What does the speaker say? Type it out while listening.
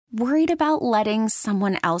Worried about letting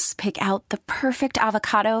someone else pick out the perfect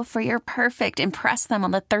avocado for your perfect impress them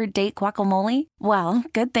on the third date guacamole? Well,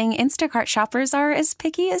 good thing Instacart shoppers are as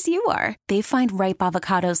picky as you are. They find ripe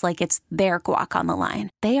avocados like it's their guac on the line.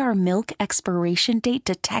 They are milk expiration date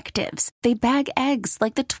detectives. They bag eggs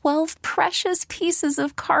like the 12 precious pieces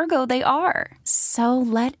of cargo they are. So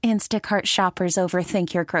let Instacart shoppers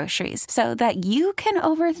overthink your groceries so that you can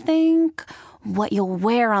overthink what you'll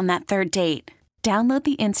wear on that third date. Download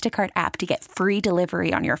the Instacart app to get free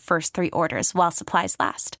delivery on your first 3 orders while supplies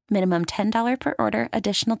last. Minimum $10 per order.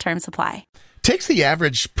 Additional terms apply. Takes the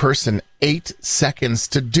average person 8 seconds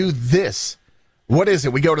to do this. What is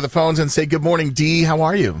it? We go to the phones and say, good morning, Dee. How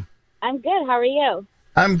are you? I'm good. How are you?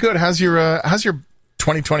 I'm good. How's your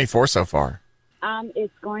 2024 so far?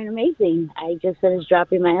 It's going amazing. I just finished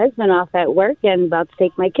dropping my husband off at work and about to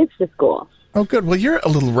take my kids to school. Oh, good. Well, you're a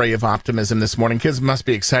little ray of optimism this morning. Kids must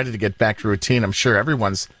be excited to get back to routine. I'm sure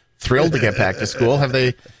everyone's thrilled to get back to school. Have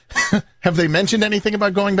they mentioned anything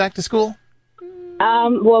about going back to school?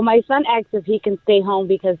 Well, my son asked if he can stay home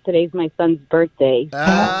because today's my son's birthday.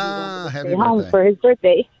 Happy stay home birthday. for his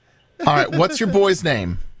birthday. All right. What's your boy's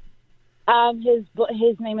name? His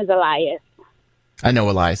name is Elias. I know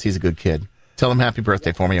Elias. He's a good kid. Tell him happy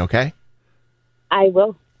birthday for me, okay? I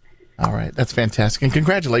will. All right, that's fantastic. And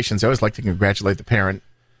congratulations. I always like to congratulate the parent.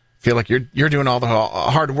 Feel like you're doing all the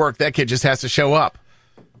hard work. That kid just has to show up.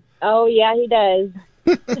 Oh, yeah, he does.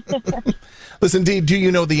 Listen, Dee, do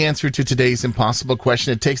you know the answer to today's impossible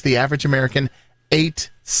question? It takes the average American 8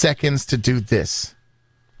 seconds to do this.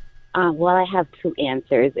 Well, I have 2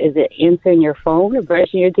 answers. Is it answering your phone or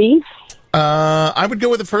brushing your teeth? I would go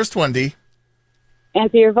with the first one, Dee.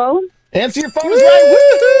 Answer your phone? Answer your phone is right.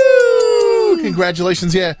 Woo-hoo!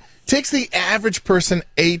 Congratulations. Yeah. Takes the average person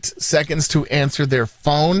 8 seconds to answer their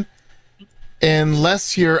phone,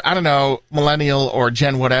 unless you're, I don't know, millennial or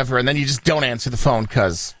Gen whatever, and then you just don't answer the phone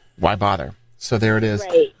because why bother? So there it is.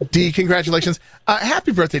 Right. Dee, congratulations.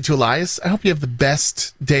 Happy birthday to Elias. I hope you have the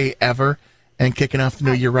best day ever and kicking off the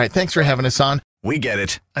new year right. Thanks for having us on. We get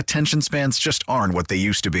it. Attention spans just aren't what they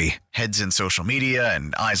used to be. Heads in social media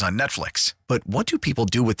and eyes on Netflix. But what do people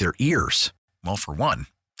do with their ears? Well, for one,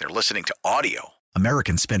 they're listening to audio.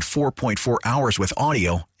 Americans spend 4.4 hours with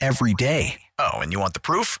audio every day. Oh, and you want the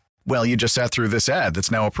proof? Well, you just sat through this ad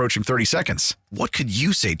that's now approaching 30 seconds. What could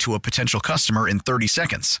you say to a potential customer in 30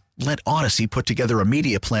 seconds? Let Odyssey put together a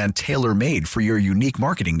media plan tailor-made for your unique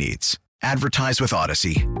marketing needs. Advertise with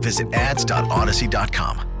Odyssey. Visit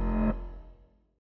ads.odyssey.com.